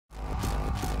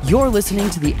You're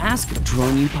listening to the Ask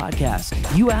Drone U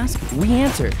podcast. You ask, we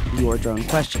answer your drone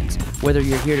questions. Whether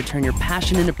you're here to turn your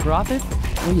passion into profit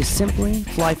or you simply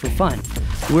fly for fun,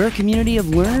 we're a community of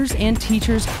learners and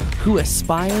teachers who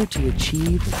aspire to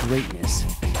achieve greatness.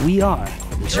 We are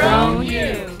Drone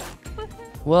U.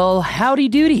 Well, howdy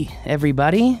doody,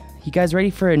 everybody. You guys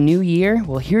ready for a new year?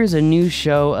 Well, here's a new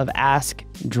show of Ask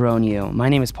Drone U. My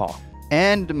name is Paul.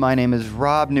 And my name is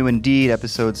Rob, new indeed,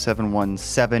 episode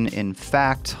 717. In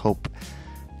fact, hope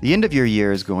the end of your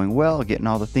year is going well, getting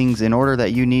all the things in order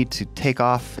that you need to take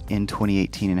off in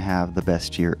 2018 and have the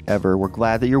best year ever. We're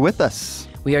glad that you're with us.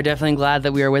 We are definitely glad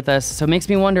that we are with us. So it makes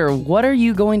me wonder, what are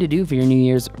you going to do for your New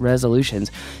Year's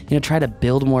resolutions? You're going to try to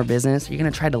build more business? You're going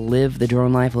to try to live the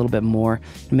drone life a little bit more,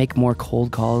 make more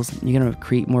cold calls? You're going to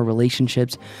create more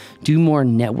relationships, do more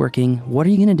networking? What are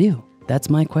you going to do? That's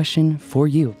my question for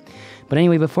you. But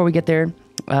anyway, before we get there,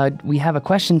 we have a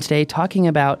question today talking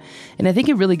about, and I think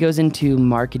it really goes into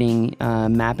marketing,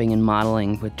 mapping, and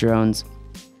modeling with drones,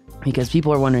 because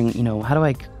people are wondering,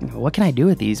 what can I do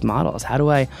with these models? How do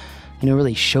I,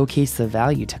 really showcase the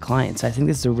value to clients? I think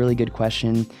this is a really good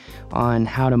question on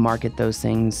how to market those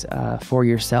things for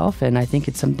yourself, and I think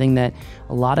it's something that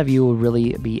a lot of you will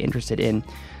really be interested in.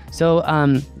 So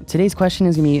today's question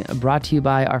is going to be brought to you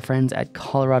by our friends at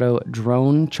Colorado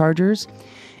Drone Chargers.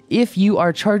 If you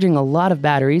are charging a lot of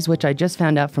batteries, which I just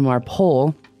found out from our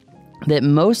poll, that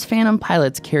most Phantom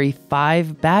pilots carry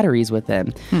 5 batteries with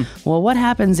them. Well, what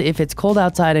happens if it's cold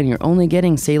outside and you're only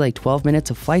getting, say, like 12 minutes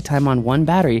of flight time on one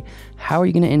battery? How are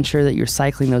you going to ensure that you're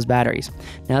cycling those batteries?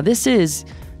 Now, this is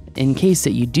in case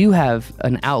that you do have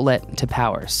an outlet to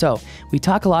power. So we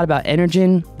talk a lot about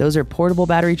Energen. Those are portable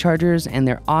battery chargers, and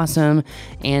they're awesome,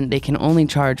 and they can only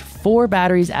charge 4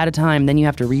 batteries at a time. Then you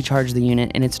have to recharge the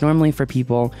unit, and it's normally for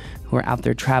people who are out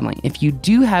there traveling. If you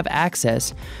do have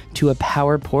access to a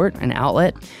power port, an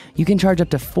outlet, you can charge up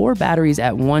to 4 batteries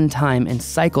at one time and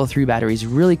cycle through batteries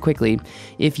really quickly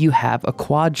if you have a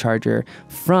quad charger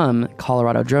from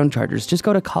Colorado Drone Chargers. Just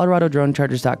go to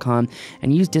coloradodronechargers.com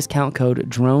and use discount code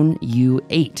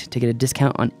DRONEU8 to get a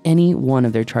discount on any one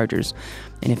of their chargers.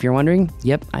 And if you're wondering,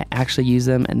 yep, I actually use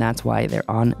them, and that's why they're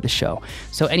on the show.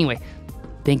 So anyway,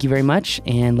 thank you very much,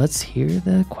 and let's hear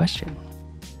the question.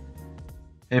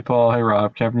 Hey, Paul. Hey,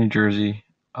 Rob. Kevin, New Jersey.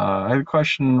 I have a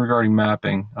question regarding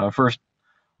mapping. First,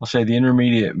 I'll say the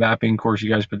intermediate mapping course you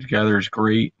guys put together is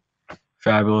great.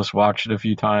 Fabulous. Watched it a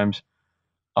few times.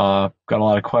 Got a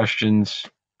lot of questions.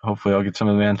 Hopefully I'll get some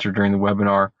of them answered during the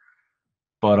webinar.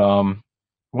 But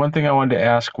one thing I wanted to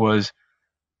ask was,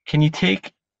 can you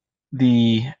take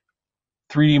the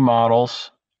 3D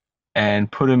models and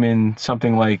put them in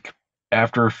something like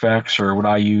After Effects, or what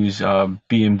I use,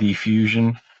 BMD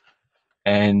Fusion,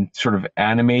 and sort of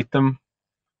animate them?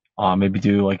 Maybe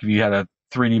do, like, if you had a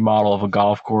 3D model of a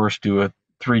golf course, do a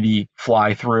 3D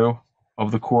fly-through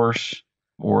of the course.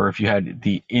 Or if you had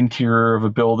the interior of a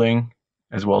building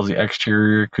as well as the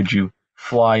exterior, could you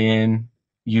fly in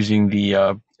using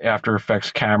the After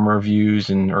Effects camera views,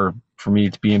 or for me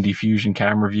it's BMD Fusion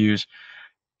camera views,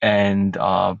 and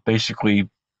basically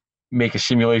make a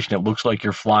simulation that looks like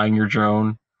you're flying your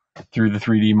drone through the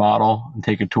 3D model and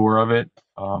take a tour of it?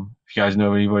 If you guys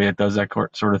know anybody that does that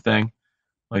sort of thing,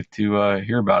 I'd like to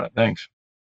hear about it. Thanks.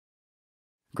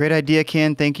 Great idea,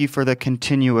 Ken. Thank you for the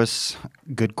continuous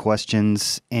good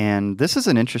questions. And this is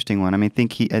an interesting one. I mean,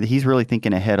 he's really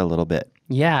thinking ahead a little bit.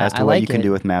 Yeah, as to what you can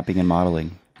do with mapping and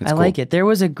modeling. It's cool. Like it. There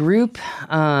was a group.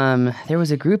 There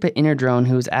was a group at InnerDrone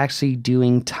who was actually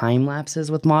doing time lapses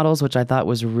with models, which I thought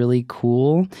was really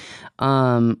cool.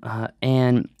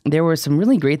 And there were some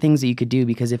really great things that you could do,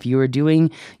 because if you were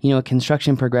doing, a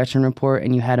construction progression report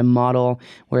and you had a model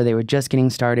where they were just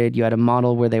getting started, you had a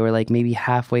model where they were like maybe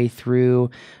halfway through.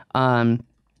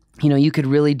 You could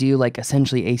really do like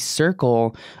essentially a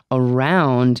circle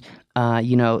around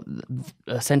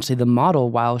essentially the model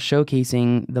while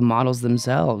showcasing the models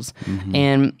themselves. Mm-hmm.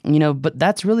 And, but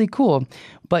that's really cool.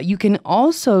 But you can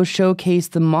also showcase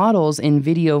the models in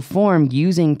video form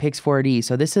using Pix4D.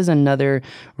 So this is another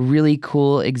really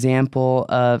cool example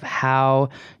of how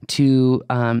to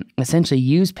essentially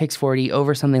use Pix4D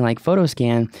over something like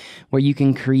PhotoScan, where you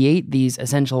can create these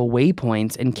essential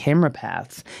waypoints and camera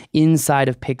paths inside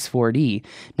of Pix4D.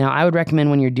 Now, I would recommend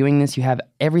when you're doing this, you have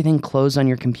everything closed on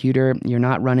your computer. You're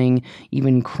not running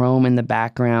even Chrome in the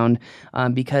background,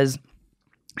 because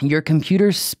your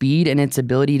computer's speed and its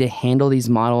ability to handle these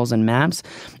models and maps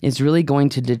is really going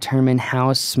to determine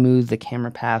how smooth the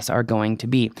camera paths are going to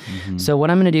be. Mm-hmm. So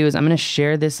what I'm going to do is I'm going to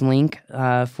share this link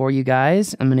for you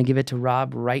guys. I'm going to give it to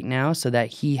Rob right now so that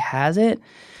he has it.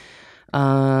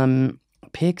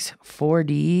 Pix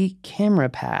 4D camera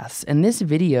paths. And this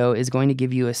video is going to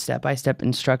give you a step-by-step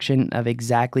instruction of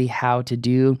exactly how to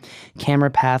do camera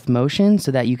path motion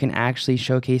so that you can actually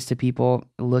showcase to people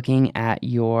looking at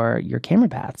your camera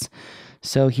paths.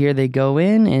 So here they go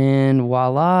in, and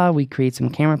voila, we create some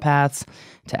camera paths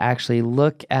to actually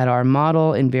look at our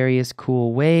model in various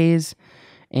cool ways.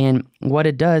 And what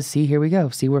it does, see, here we go.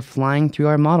 See, we're flying through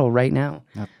our model right now.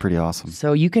 That's pretty awesome.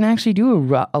 So you can actually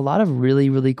do a lot of really,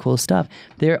 really cool stuff.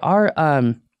 There are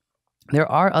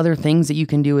other things that you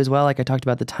can do as well. Like I talked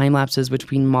about the time lapses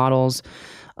between models.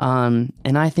 And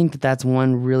I think that that's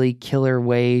one really killer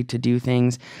way to do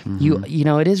things. Mm-hmm. You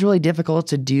know, it is really difficult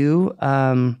to do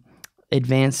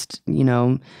advanced,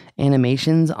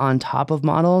 animations on top of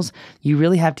models. You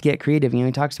really have to get creative.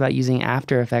 He talks about using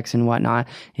After Effects and whatnot.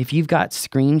 If you've got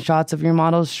screenshots of your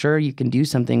models, sure, you can do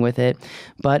something with it.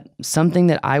 But something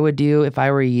that I would do if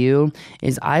I were you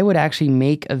is I would actually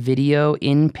make a video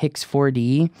in Pix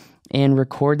 4D and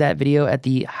record that video at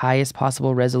the highest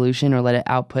possible resolution or let it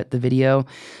output the video.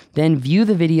 Then view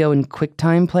the video in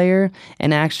QuickTime Player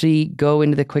and actually go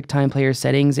into the QuickTime Player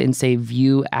settings and say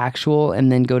view actual and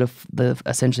then go to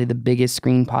essentially the biggest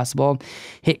screen possible.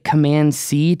 Hit Command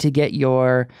C to get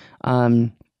your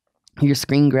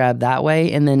screen grab that way,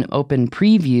 and then open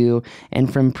preview,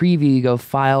 and from preview you go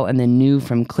file and then new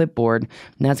from clipboard,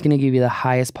 and that's going to give you the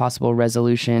highest possible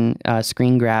resolution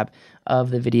screen grab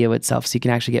of the video itself, so you can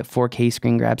actually get 4K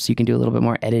screen grabs, so you can do a little bit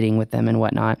more editing with them and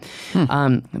whatnot.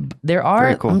 There are,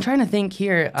 very cool. I'm trying to think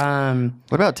here.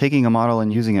 What about taking a model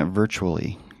and using it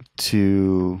virtually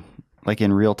to, like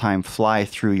in real time, fly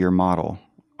through your model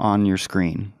on your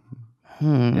screen?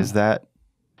 Is that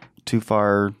too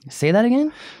far? Say that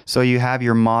again? So you have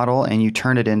your model and you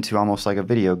turn it into almost like a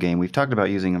video game. We've talked about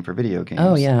using them for video games.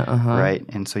 Oh, yeah. Right?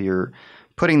 And so you're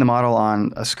putting the model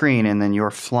on a screen and then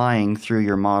you're flying through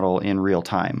your model in real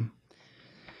time.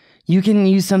 You can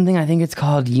use something, I think it's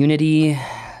called Unity.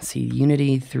 Let's see,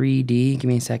 Unity 3D. Give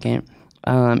me a second.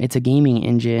 It's a gaming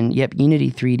engine. Yep, Unity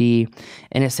 3D.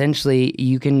 And essentially,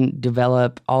 you can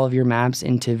develop all of your maps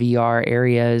into VR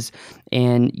areas,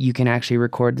 and you can actually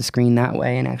record the screen that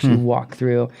way and actually walk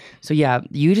through. So yeah,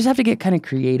 you just have to get kind of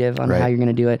creative on how you're going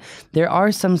to do it. There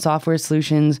are some software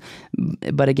solutions,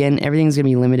 but again, everything's going to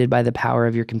be limited by the power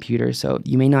of your computer. So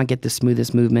you may not get the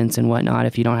smoothest movements and whatnot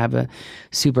if you don't have a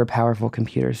super powerful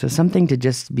computer. So something to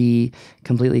just be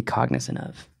completely cognizant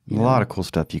of. A lot of cool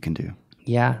stuff you can do.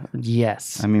 Yeah.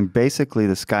 Yes. I mean, basically,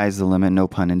 the sky's the limit, no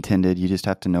pun intended. You just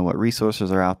have to know what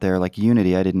resources are out there. Like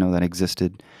Unity, I didn't know that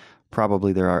existed.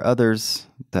 Probably there are others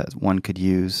that one could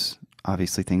use.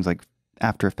 Obviously, things like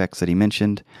After Effects that he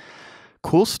mentioned.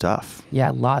 Cool stuff.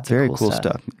 Yeah, lots Very of cool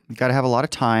stuff. You got to have a lot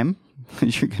of time.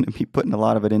 You're going to be putting a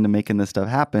lot of it into making this stuff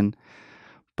happen.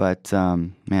 But,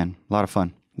 man, a lot of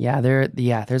fun. Yeah,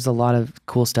 there's a lot of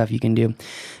cool stuff you can do.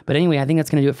 But anyway, I think that's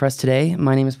going to do it for us today.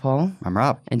 My name is Paul. I'm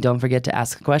Rob. And don't forget to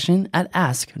ask a question at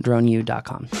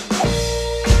askdroneu.com.